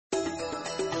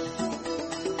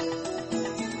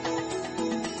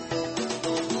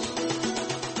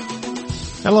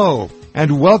Hello,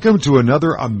 and welcome to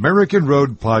another American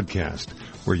Road podcast,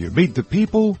 where you meet the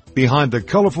people behind the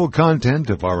colorful content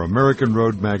of our American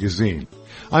Road magazine.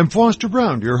 I'm Foster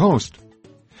Braun, your host.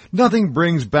 Nothing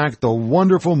brings back the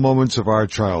wonderful moments of our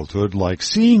childhood like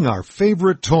seeing our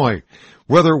favorite toy,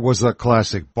 whether it was a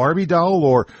classic Barbie doll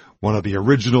or one of the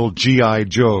original G.I.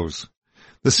 Joes.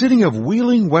 The city of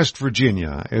Wheeling, West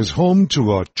Virginia is home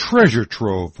to a treasure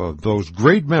trove of those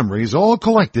great memories, all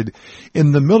collected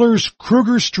in the Miller's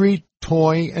Kruger Street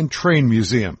Toy and Train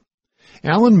Museum.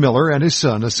 Alan Miller and his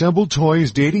son assembled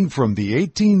toys dating from the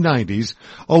 1890s,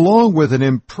 along with an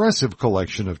impressive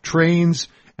collection of trains,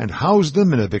 and housed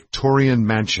them in a Victorian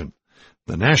mansion.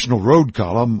 The National Road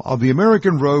column of the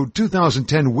American Road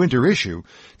 2010 winter issue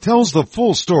tells the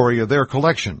full story of their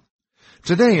collection.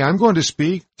 Today I'm going to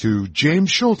speak to James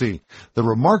Schulte, the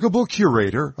remarkable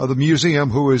curator of the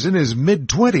museum who is in his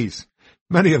mid-20s.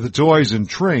 Many of the toys and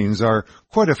trains are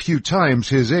quite a few times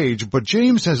his age, but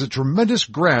James has a tremendous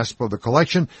grasp of the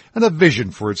collection and a vision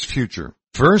for its future.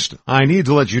 First, I need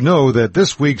to let you know that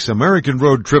this week's American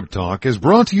Road Trip Talk is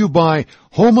brought to you by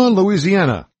Houma,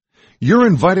 Louisiana. You're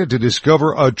invited to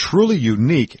discover a truly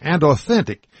unique and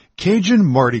authentic Cajun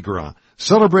Mardi Gras,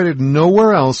 celebrated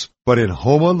nowhere else but in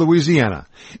Houma, Louisiana,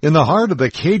 in the heart of the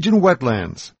Cajun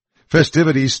wetlands.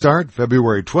 Festivities start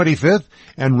February 25th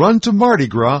and run to Mardi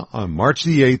Gras on March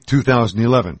the 8th,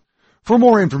 2011. For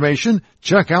more information,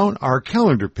 check out our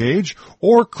calendar page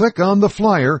or click on the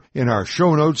flyer in our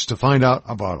show notes to find out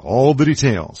about all the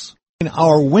details. In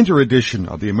our winter edition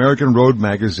of the American Road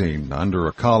magazine, under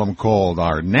a column called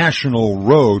Our National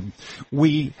Road,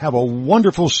 we have a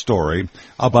wonderful story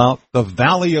about the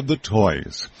Valley of the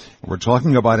Toys. We're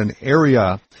talking about an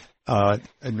area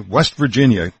in West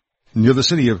Virginia, near the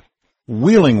city of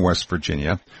Wheeling, West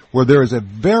Virginia, where there is a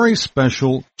very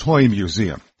special toy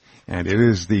museum, and it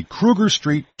is the Kruger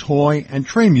Street Toy and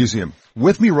Train Museum.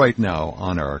 With me right now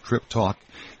on our trip talk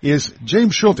is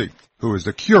James Schulte, who is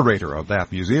the curator of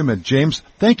that museum. And James,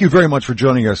 thank you very much for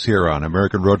joining us here on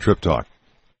American Road Trip Talk.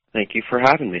 Thank you for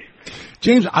having me.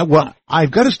 James,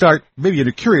 I've got to start maybe in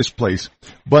a curious place,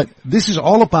 but this is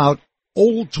all about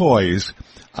old toys,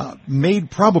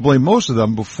 made probably most of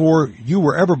them before you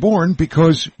were ever born,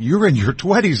 because you're in your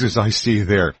 20s, as I see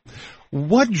there.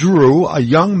 What drew a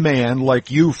young man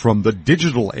like you from the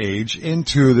digital age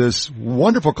into this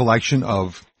wonderful collection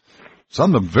of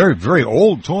some of them very, very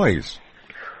old toys?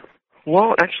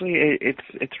 Well, actually,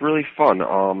 it's really fun.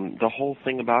 The whole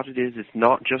thing about it is it's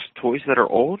not just toys that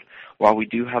are old. While we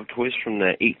do have toys from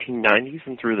the 1890s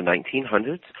and through the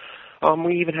 1900s,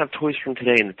 we even have toys from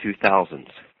today in the 2000s.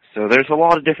 So there's a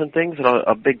lot of different things and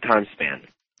a big time span.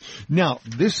 Now,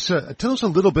 this tell us a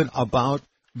little bit about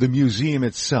the museum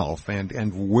itself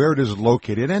and where it is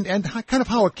located and kind of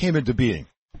how it came into being.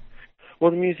 Well,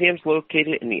 the museum's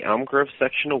located in the Elm Grove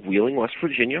section of Wheeling, West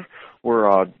Virginia.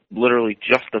 We're literally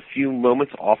just a few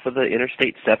moments off of the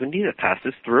Interstate 70 that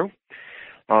passes through.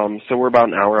 So we're about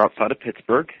an hour outside of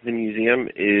Pittsburgh. The museum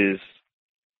is,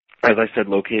 as I said,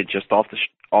 located just off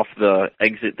the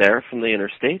exit there from the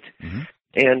interstate. Mm-hmm.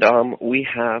 And we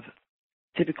have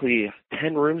typically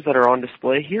 10 rooms that are on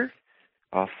display here,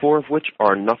 4 of which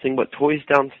are nothing but toys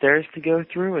downstairs to go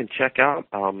through and check out,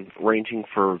 ranging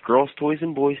for girls' toys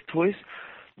and boys' toys,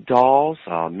 dolls,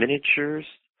 miniatures,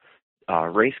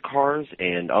 race cars,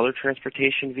 and other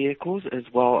transportation vehicles, as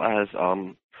well as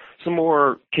some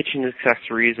more kitchen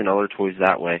accessories and other toys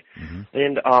that way, mm-hmm.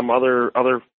 and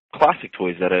other classic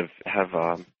toys that have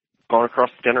gone across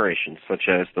generations, such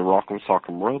as the Rock'em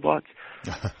Sock'em robots,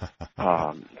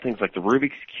 things like the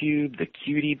Rubik's Cube, the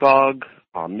Cutie Bug,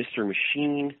 Mr.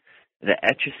 Machine, the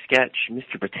Etch-a-Sketch,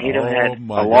 Mr. Potato Head,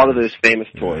 a lot of those famous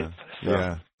toys.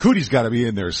 Yeah. Cootie's got to be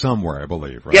in there somewhere, I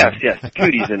believe, right? Yes,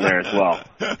 Cootie's in there as well.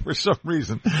 For some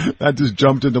reason, that just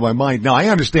jumped into my mind. Now, I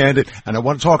understand it, and I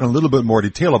want to talk in a little bit more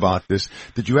detail about this,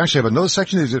 that you actually have another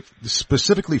section. Is it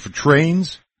specifically for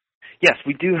trains? Yes,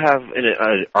 we do have,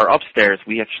 our upstairs,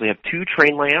 we actually have 2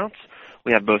 train layouts.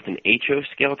 We have both an HO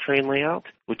scale train layout,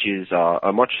 which is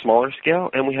a much smaller scale,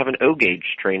 and we have an O gauge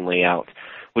train layout,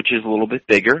 which is a little bit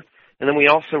bigger. And then we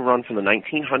also run from the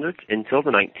 1900s until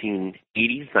the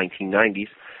 1980s, 1990s,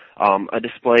 a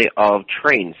display of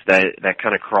trains that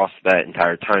kind of cross that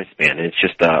entire time span, and it's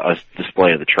just a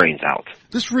display of the trains out.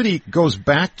 This really goes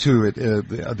back to it,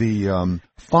 the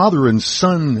father and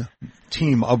son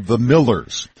team of the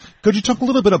Millers. Could you talk a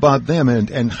little bit about them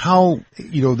and how,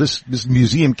 this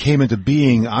museum came into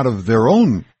being out of their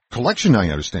own collection, I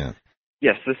understand?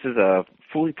 Yes, this is a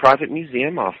fully private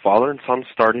museum. Father and son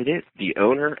started it. The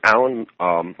owner, Alan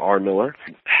R. Miller,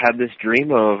 had this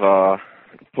dream of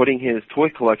putting his toy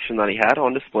collection that he had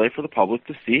on display for the public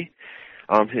to see.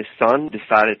 His son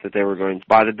decided that they were going to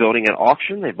buy the building at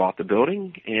auction. They bought the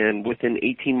building, and within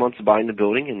 18 months of buying the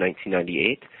building in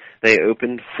 1998, they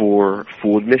opened for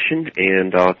full admission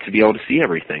and to be able to see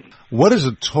everything. What is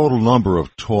the total number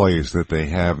of toys that they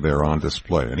have there on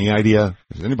display? Any idea?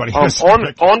 Does anybody have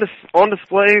on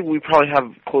display, we probably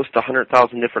have close to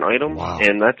 100,000 different items, wow.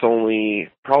 And that's only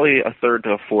probably a third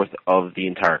to a fourth of the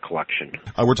entire collection.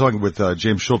 We're talking with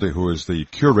James Schulte, who is the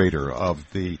curator of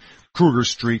the Kruger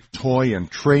Street Toy and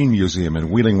Train Museum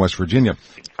in Wheeling, West Virginia.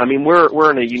 I mean,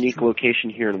 we're in a unique location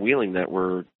here in Wheeling that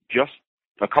we're just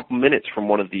a couple minutes from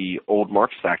one of the old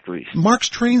Marx factories. Marx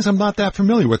trains I'm not that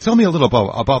familiar with. Tell me a little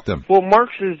about them. Well,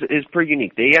 Marx is pretty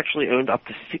unique. They actually owned up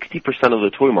to 60% of the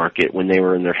toy market when they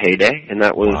were in their heyday, and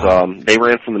that was they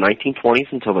ran from the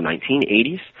 1920s until the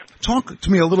 1980s. Talk to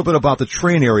me a little bit about the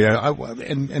train area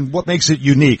and what makes it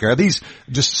unique. Are these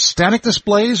just static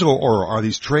displays, or are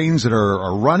these trains that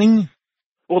are running?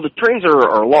 Well, the trains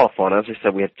are a lot of fun. As I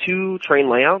said, we have two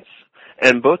train layouts.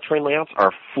 And both train layouts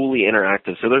are fully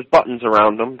interactive. So there's buttons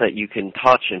around them that you can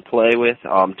touch and play with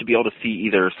to be able to see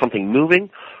either something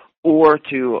moving or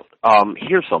to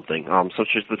hear something, such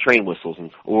as the train whistles.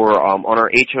 Or on our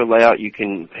HO layout, you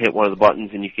can hit one of the buttons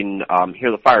and you can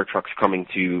hear the fire trucks coming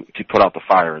to put out the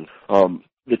fire.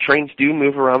 The trains do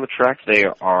move around the tracks. They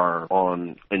are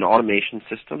on an automation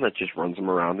system that just runs them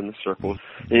around in the circles.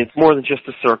 And it's more than just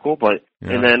a circle, but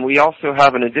and then we also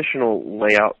have an additional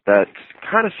layout that's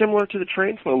kind of similar to the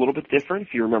trains, but a little bit different.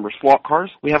 If you remember slot cars,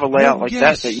 we have a layout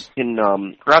that you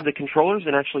can grab the controllers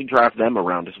and actually drive them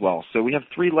around as well. So we have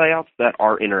three layouts that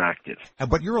are interactive.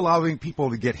 But you're allowing people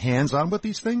to get hands-on with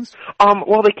these things?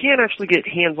 Well, they can't actually get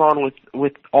hands-on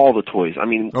with all the toys. I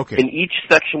mean, in each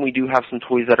section we do have some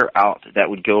toys that are out that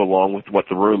would go along with what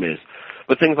the room is.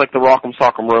 But things like the Rock'em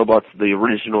Sock'em robots, the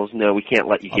originals, no, we can't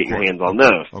let you get your hands on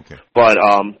those. Okay.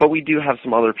 But we do have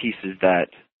some other pieces that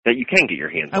you can get your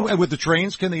hands on. And with the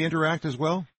trains, can they interact as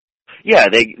well? Yeah,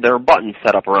 there are buttons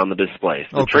set up around the displays.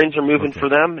 The trains are moving for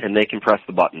them, and they can press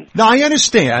the buttons. Now, I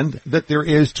understand that there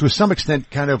is, to some extent,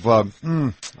 kind of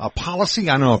a policy,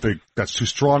 I don't know if that's too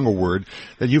strong a word,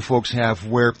 that you folks have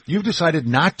where you've decided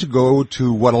not to go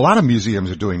to what a lot of museums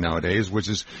are doing nowadays, which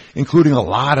is including a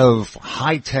lot of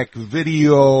high-tech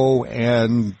video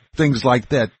and things like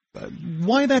that.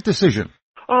 Why that decision?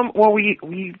 Well,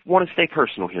 we want to stay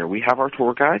personal here. We have our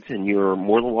tour guides, and you're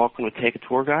more than welcome to take a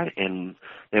tour guide, and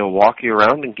they will walk you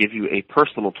around and give you a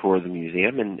personal tour of the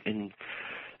museum, and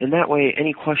that way,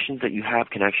 any questions that you have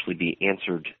can actually be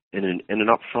answered in an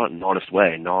upfront and honest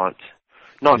way, not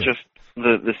just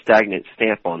the stagnant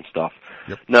stamp on stuff.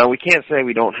 Yep. No, we can't say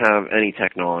we don't have any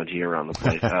technology around the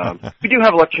place. We do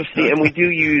have electricity, and we do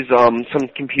use some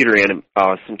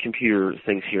computer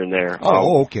things here and there.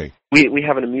 Okay. We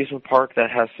have an amusement park that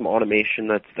has some automation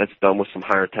that's done with some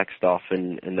higher tech stuff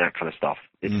and that kind of stuff.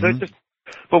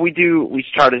 But we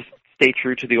try to stay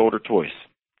true to the older toys.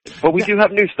 But we do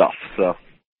have new stuff. So,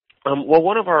 well,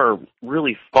 one of our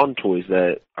really fun toys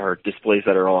that are displays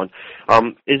that are on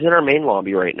is in our main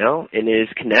lobby right now, and is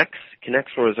K'NEX. K'NEX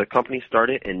was a company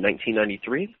started in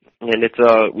 1993,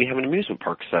 and we have an amusement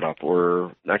park set up. We're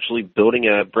actually building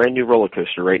a brand new roller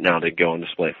coaster right now to go on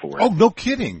display for it. Oh, no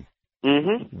kidding.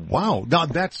 Mm-hmm. Wow. Now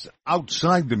that's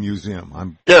outside the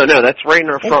museum. No, that's right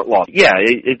in our front lobby. Yeah,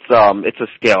 it's a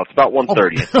scale. It's about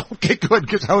 1/30. Okay, good,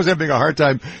 because I was having a hard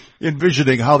time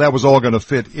envisioning how that was all going to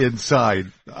fit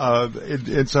inside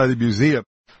the museum.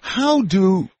 How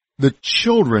do the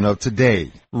children of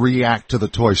today react to the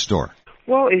toy store?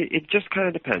 Well, it just kind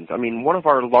of depends. I mean, one of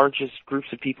our largest groups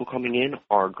of people coming in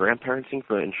are grandparents and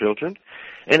children,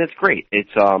 and it's great.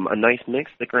 It's a nice mix.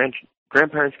 The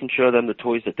grandparents can show them the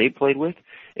toys that they played with,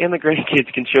 and the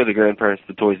grandkids can show the grandparents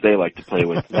the toys they like to play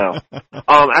with. Now,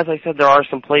 as I said, there are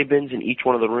some play bins in each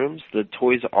one of the rooms. The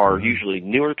toys are usually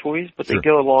newer toys, but they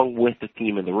go along with the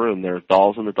theme of the room. There are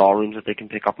dolls in the doll rooms that they can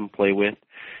pick up and play with,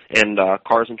 and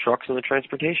cars and trucks in the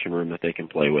transportation room that they can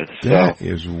play with. That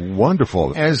is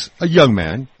wonderful. As a young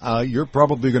man, you're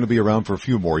probably going to be around for a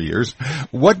few more years.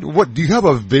 What do you have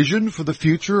a vision for the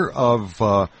future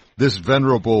of this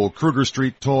venerable Kruger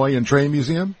Street Toy and Train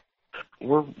Museum?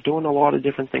 We're doing a lot of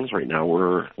different things right now.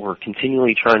 We're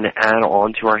continually trying to add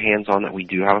on to our hands-on that we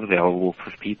do have available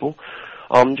for people.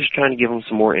 Just trying to give them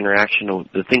some more interaction of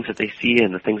the things that they see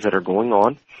and the things that are going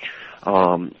on.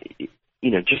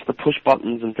 Just the push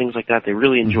buttons and things like that. They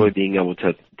really enjoy being able to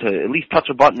at least touch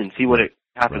a button and see what it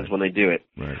happens when they do it.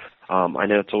 Right. I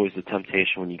know it's always a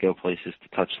temptation when you go places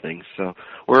to touch things, so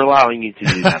we're allowing you to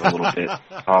do that a little bit.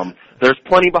 There's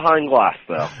plenty behind glass,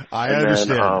 though. I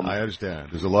understand.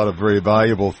 There's a lot of very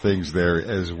valuable things there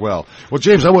as well. Well,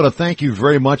 James, I want to thank you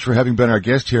very much for having been our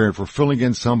guest here and for filling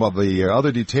in some of the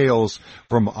other details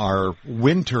from our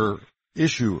winter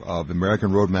issue of the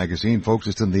American Road magazine,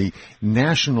 focused in the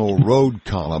National Road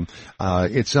column.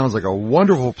 It sounds like a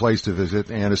wonderful place to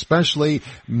visit, and especially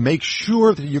make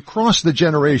sure that you cross the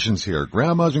generations here.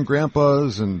 Grandmas and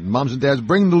grandpas and moms and dads,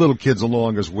 bring the little kids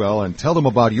along as well and tell them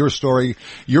about your story,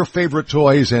 your favorite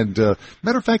toys, and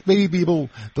matter of fact, maybe be able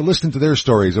to listen to their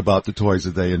stories about the toys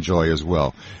that they enjoy as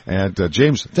well. And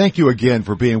James, thank you again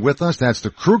for being with us. That's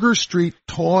the Kruger Street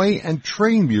Toy and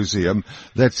Train Museum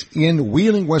that's in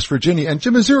Wheeling, West Virginia. And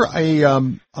Jim, is there a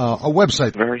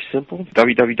website? Very simple,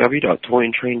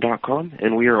 www.toyandtrain.com,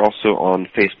 and we are also on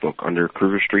Facebook under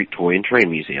Kruger Street Toy and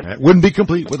Train Museum. It wouldn't be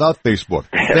complete without Facebook.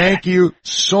 Thank you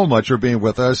so much for being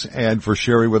with us and for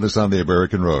sharing with us on the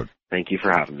American Road. Thank you for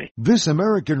having me. This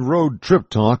American Road Trip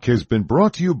Talk has been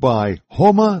brought to you by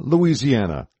Houma,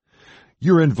 Louisiana.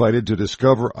 You're invited to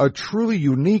discover a truly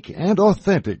unique and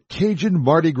authentic Cajun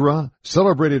Mardi Gras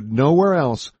celebrated nowhere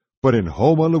else but in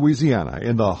Houma, Louisiana,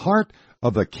 in the heart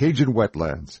of the Cajun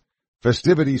wetlands.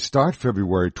 Festivities start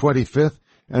February 25th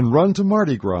and run to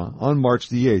Mardi Gras on March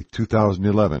the 8th,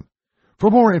 2011. For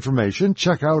more information,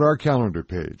 check out our calendar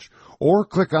page or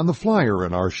click on the flyer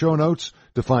in our show notes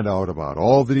to find out about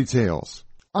all the details.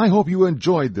 I hope you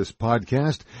enjoyed this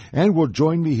podcast and will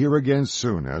join me here again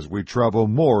soon as we travel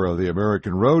more of the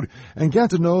American Road and get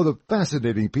to know the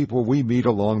fascinating people we meet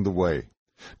along the way.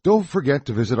 Don't forget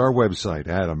to visit our website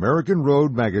at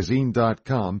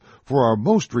AmericanRoadMagazine.com for our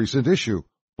most recent issue,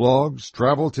 blogs,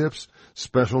 travel tips,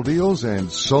 special deals,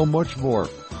 and so much more.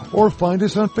 Or find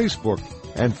us on Facebook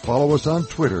and follow us on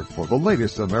Twitter for the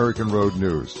latest American Road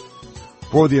news.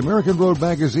 For the American Road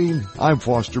Magazine, I'm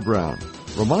Foster Braun,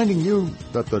 reminding you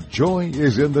that the joy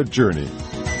is in the journey.